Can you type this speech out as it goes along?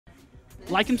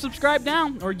Like and subscribe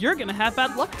now, or you're gonna have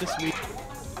bad luck this week.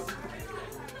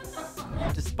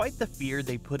 Despite the fear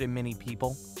they put in many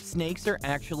people, snakes are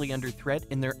actually under threat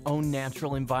in their own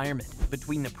natural environment.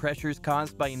 Between the pressures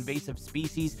caused by invasive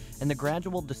species and the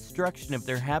gradual destruction of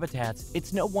their habitats,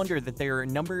 it's no wonder that there are a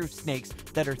number of snakes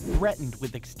that are threatened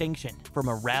with extinction. From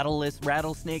a rattle-less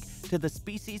rattlesnake to the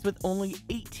species with only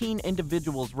 18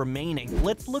 individuals remaining,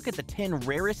 let's look at the 10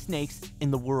 rarest snakes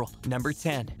in the world. Number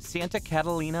 10. Santa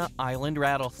Catalina Island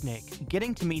rattlesnake.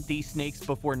 Getting to meet these snakes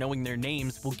before knowing their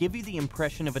names will give you the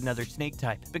impression of another snake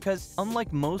type, because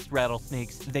unlike most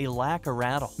rattlesnakes, they lack a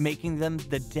rattle, making them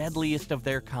the deadliest of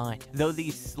their kind. Though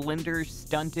these slender,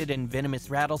 stunted, and venomous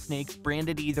rattlesnakes,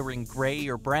 branded either in gray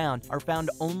or brown, are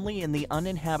found only in the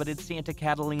uninhabited Santa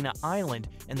Catalina Island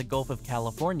in the Gulf of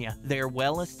California, they are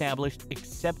well established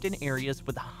except in areas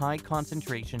with a high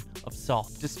concentration of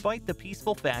salt. Despite the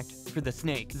peaceful fact for the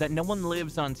snake that no one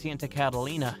lives on Santa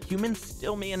Catalina, humans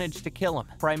still manage to kill them,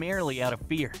 primarily out of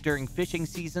fear, during fishing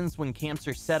seasons when camps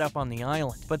are set up on the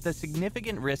island. But the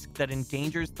significant risk that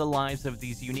endangers the lives of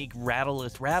these unique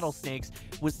rattle-less rattlesnakes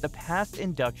was the past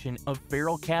induction of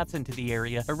feral cats into the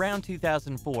area around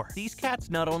 2004. These cats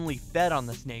not only fed on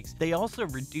the snakes, they also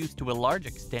reduced to a large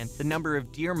extent the number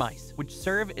of deer mice, which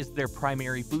serve as their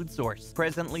primary food source.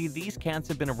 Presently, these cats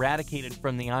have been eradicated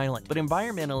from the island, but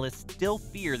environmentalists still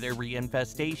fear their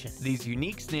reinfestation. These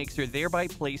unique snakes are thereby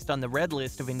placed on the red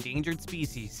list of endangered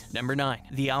species. Number 9.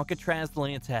 The Alcatraz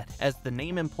lancehead. As the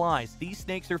name implies, these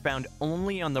snakes are found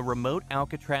only on the remote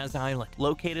Alcatraz Island,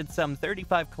 located some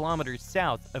 35 kilometers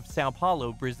south of Sao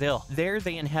Paulo, Brazil. There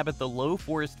they inhabit the low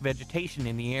forest vegetation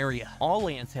in the area. All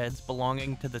lanceheads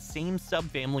belonging to the same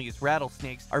subfamily as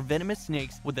rattlesnakes are venomous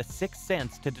snakes with a sixth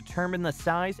sense to determine the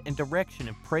size and direction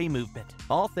of prey movement,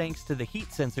 all thanks to the heat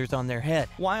sensors on their head.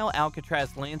 While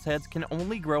Alcatraz lanceheads can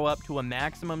only grow up to a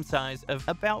maximum size of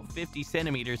about 50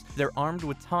 centimeters, they're armed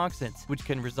with toxins, which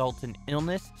can result in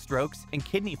illness, strokes, and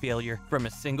kidney failure from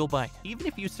a single bite. Even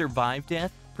if you survive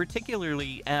death,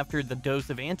 particularly after the dose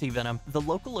of antivenom, the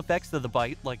local effects of the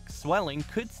bite, like swelling,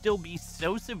 could still be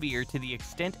so severe to the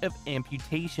extent of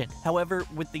amputation. However,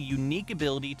 with the unique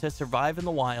ability to survive in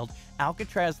the wild,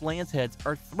 Alcatraz lanceheads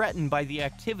are threatened by the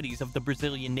activities of the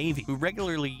Brazilian Navy, who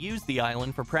regularly use the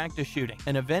island for practice shooting,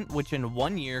 an event which in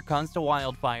 1 year caused a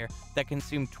wildfire that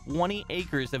consumed 20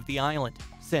 acres of the island.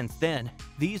 Since then,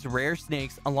 these rare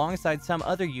snakes, alongside some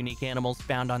other unique animals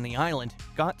found on the island,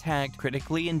 got tagged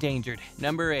critically endangered.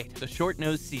 Number 8. The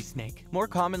short-nosed sea snake. More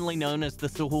commonly known as the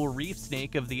Sahul reef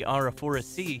snake of the Arafura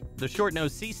Sea, the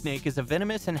short-nosed sea snake is a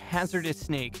venomous and hazardous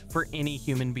snake for any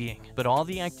human being. But all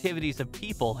the activities of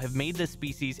people have made this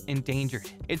species endangered.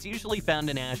 It's usually found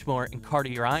in Ashmore and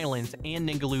Cartier Islands and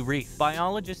Ningaloo Reef.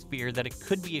 Biologists fear that it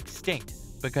could be extinct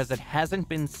because it hasn't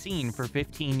been seen for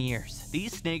 15 years.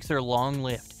 These snakes are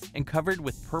long-lived and covered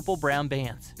with purple-brown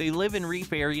bands. They live in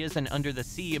reef areas and under the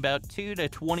sea about 2 to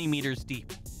 20 meters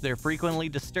deep. They're frequently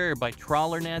disturbed by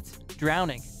trawler nets,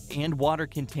 drowning, and water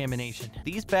contamination.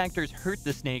 These factors hurt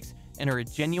the snakes and are a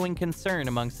genuine concern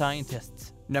among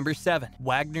scientists. Number 7.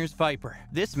 Wagner's viper.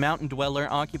 This mountain dweller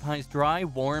occupies dry,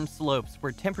 warm slopes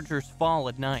where temperatures fall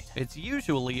at night. It's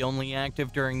usually only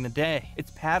active during the day.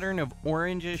 Its pattern of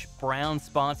orangish brown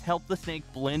spots help the snake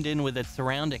blend in with its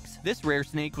surroundings. This rare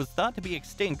snake was thought to be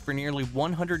extinct for nearly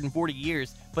 140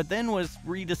 years, but then was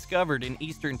rediscovered in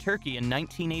eastern Turkey in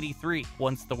 1983.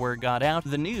 Once the word got out,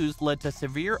 the news led to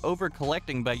severe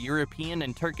over-collecting by European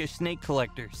and Turkish snake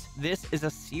collectors. This is a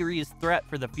serious threat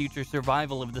for the future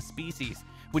survival of the species,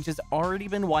 which has already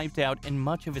been wiped out in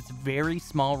much of its very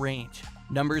small range.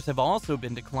 Numbers have also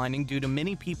been declining due to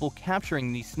many people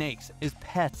capturing these snakes as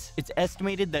pets. It's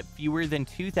estimated that fewer than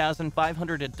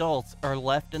 2,500 adults are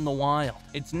left in the wild.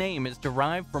 Its name is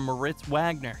derived from Moritz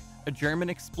Wagner, a German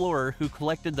explorer who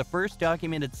collected the first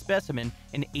documented specimen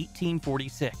in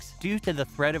 1846. Due to the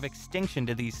threat of extinction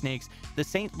to these snakes, the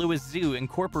St. Louis Zoo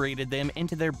incorporated them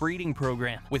into their breeding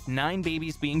program, with 9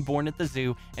 babies being born at the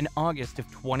zoo in August of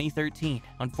 2013.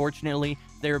 Unfortunately,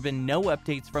 there have been no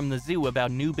updates from the zoo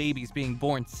about new babies being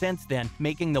born since then,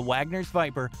 making the Wagner's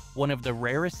viper one of the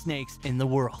rarest snakes in the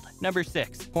world. Number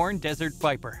 6. Horned desert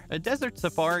viper. A desert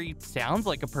safari sounds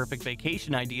like a perfect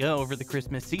vacation idea over the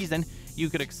Christmas season. You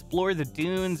could explore the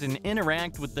dunes and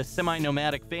interact with the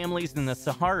semi-nomadic families in the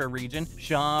Sahara region,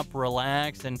 shop,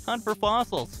 relax, and hunt for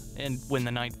fossils. And when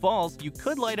the night falls, you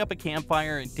could light up a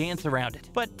campfire and dance around it.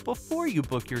 But before you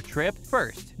book your trip,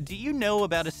 first, do you know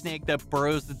about a snake that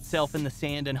burrows itself in the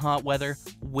sand in hot weather?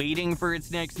 waiting for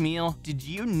its next meal? Did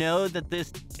you know that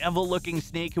this devil-looking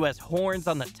snake who has horns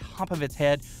on the top of its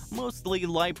head, mostly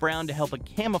light brown to help it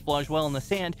camouflage well in the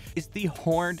sand, is the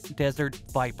horned desert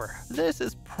viper? This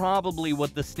is probably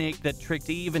what the snake that tricked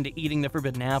Eve into eating the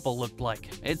forbidden apple looked like.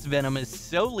 Its venom is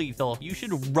so lethal, you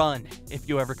should run if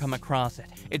you ever come across it.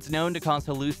 It's known to cause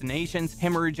hallucinations,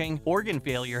 hemorrhaging, organ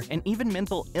failure, and even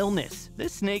mental illness.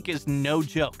 This snake is no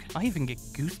joke. I even get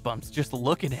goosebumps just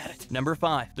looking at it. Number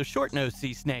 5. The short-nosed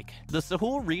sea snake. The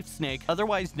Sahul reef snake,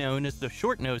 otherwise known as the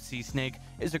short-nosed sea snake,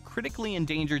 is a critically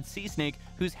endangered sea snake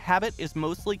whose habit is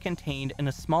mostly contained in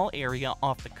a small area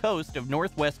off the coast of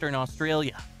northwestern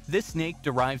Australia. This snake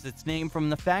derives its name from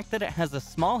the fact that it has a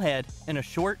small head and a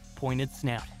short, pointed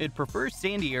snout. It prefers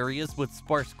sandy areas with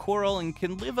sparse coral and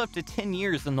can live up to 10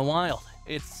 years in the wild.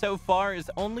 It so far has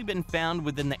only been found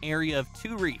within the area of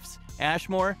 2 reefs,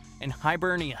 Ashmore and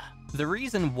Hibernia. The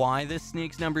reason why this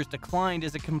snake's numbers declined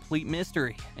is a complete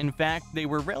mystery. In fact, they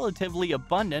were relatively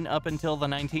abundant up until the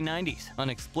 1990s.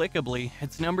 Inexplicably,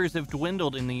 its numbers have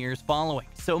dwindled in the years following,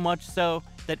 so much so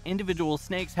that individual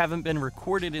snakes haven't been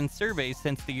recorded in surveys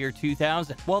since the year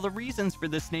 2000. While the reasons for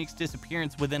the snake's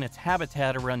disappearance within its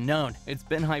habitat are unknown, it's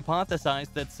been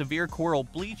hypothesized that severe coral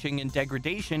bleaching and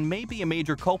degradation may be a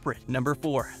major culprit. Number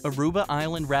 4. Aruba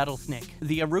Island rattlesnake.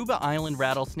 The Aruba Island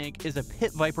rattlesnake is a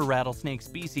pit viper rattlesnake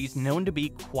species known to be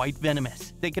quite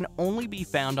venomous. They can only be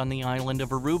found on the island of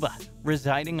Aruba,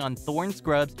 residing on thorn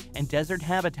scrubs and desert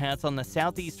habitats on the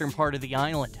southeastern part of the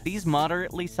island. These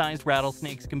moderately sized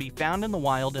rattlesnakes can be found in the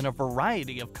wild in a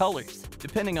variety of colors.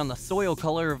 Depending on the soil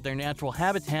color of their natural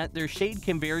habitat, their shade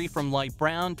can vary from light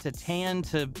brown to tan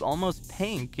to almost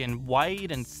pink and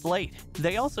white and slate.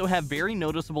 They also have very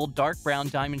noticeable dark brown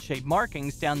diamond-shaped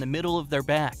markings down the middle of their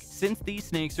back. Since these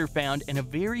snakes are found in a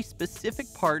very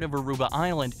specific part of Aruba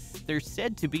Island, there's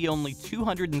said to be only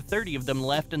 230 of them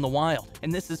left in the wild,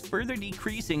 and this is further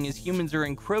decreasing as humans are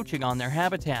encroaching on their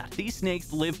habitat. These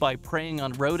snakes live by preying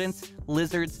on rodents,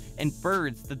 lizards, and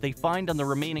birds that they find on the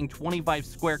remaining 25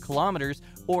 square kilometers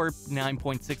or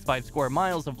 9.65 square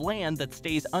miles of land that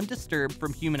stays undisturbed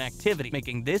from human activity,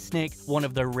 making this snake one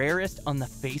of the rarest on the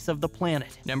face of the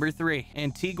planet. Number 3.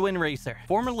 Antiguan racer.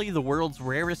 Formerly the world's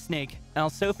rarest snake,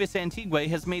 Alsophis antiguae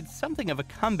has made something of a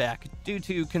comeback due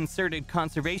to concerted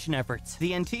conservation efforts.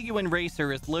 The Antiguan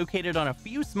racer is located on a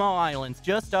few small islands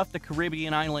just off the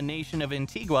Caribbean island nation of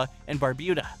Antigua and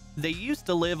Barbuda. They used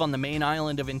to live on the main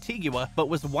island of Antigua, but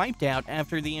was wiped out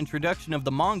after the introduction of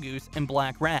the mongoose and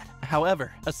black rat.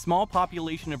 However, a small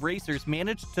population of racers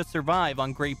managed to survive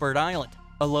on Great Bird Island,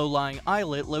 a low-lying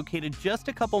islet located just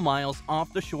a couple miles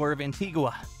off the shore of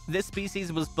Antigua. This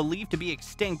species was believed to be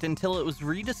extinct until it was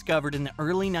rediscovered in the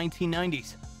early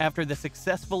 1990s. After the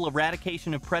successful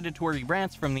eradication of predatory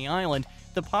rats from the island,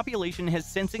 the population has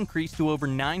since increased to over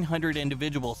 900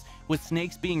 individuals, with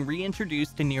snakes being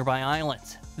reintroduced to nearby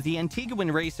islands. The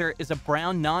Antiguan racer is a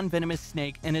brown, non-venomous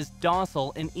snake and is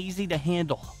docile and easy to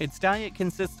handle. Its diet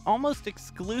consists almost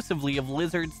exclusively of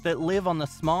lizards that live on the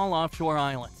small offshore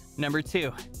islands. Number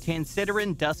 2.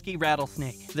 Tansideran dusky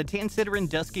rattlesnake. The Tansideran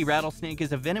dusky rattlesnake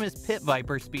is a venomous pit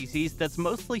viper species that's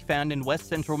mostly found in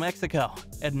west-central Mexico,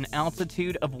 at an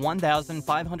altitude of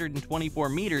 1,524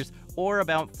 meters or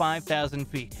about 5,000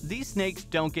 feet. These snakes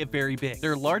don't get very big.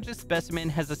 Their largest specimen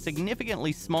has a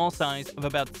significantly small size of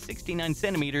about 69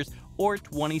 centimeters or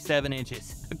 27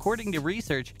 inches. According to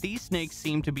research, these snakes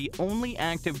seem to be only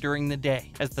active during the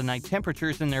day, as the night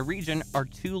temperatures in their region are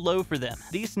too low for them.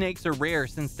 These snakes are rare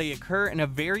since they occur in a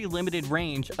very limited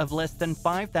range of less than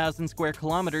 5,000 square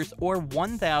kilometers or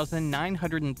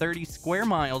 1,930 square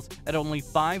miles at only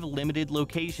 5 limited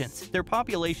locations. Their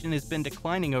population has been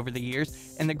declining over the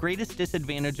years, and the greatest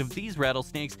disadvantage of these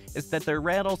rattlesnakes is that their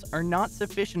rattles are not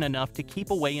sufficient enough to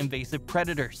keep away invasive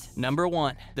predators. Number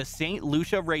 1. The St.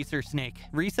 Lucia racer snake.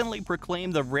 Recently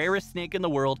proclaimed the rarest snake in the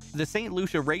world, the St.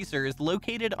 Lucia racer is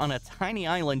located on a tiny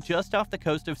island just off the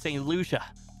coast of St. Lucia,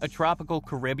 a tropical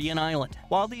Caribbean island.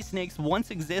 While these snakes once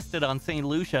existed on St.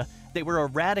 Lucia, they were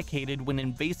eradicated when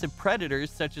invasive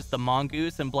predators such as the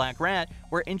mongoose and black rat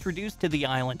were introduced to the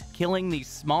island, killing these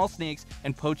small snakes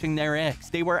and poaching their eggs.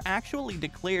 They were actually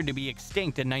declared to be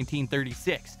extinct in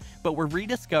 1936, but were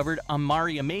rediscovered on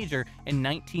Maria Major in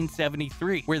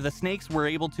 1973, where the snakes were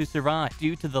able to survive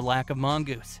due to the lack of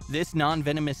mongoose. This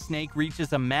non-venomous snake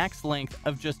reaches a max length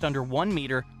of just under 1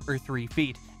 meter or 3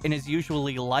 feet, and is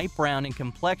usually light brown in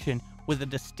complexion with a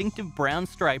distinctive brown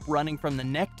stripe running from the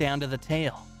neck down to the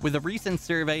tail. With a recent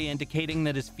survey indicating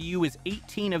that as few as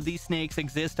 18 of these snakes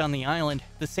exist on the island,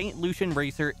 the St. Lucian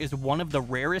racer is one of the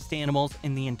rarest animals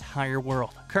in the entire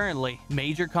world. Currently,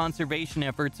 major conservation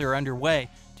efforts are underway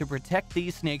to protect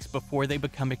these snakes before they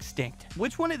become extinct.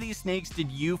 Which one of these snakes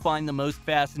did you find the most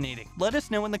fascinating? Let us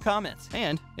know in the comments.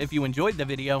 And if you enjoyed the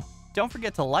video, don't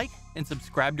forget to like and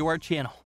subscribe to our channel.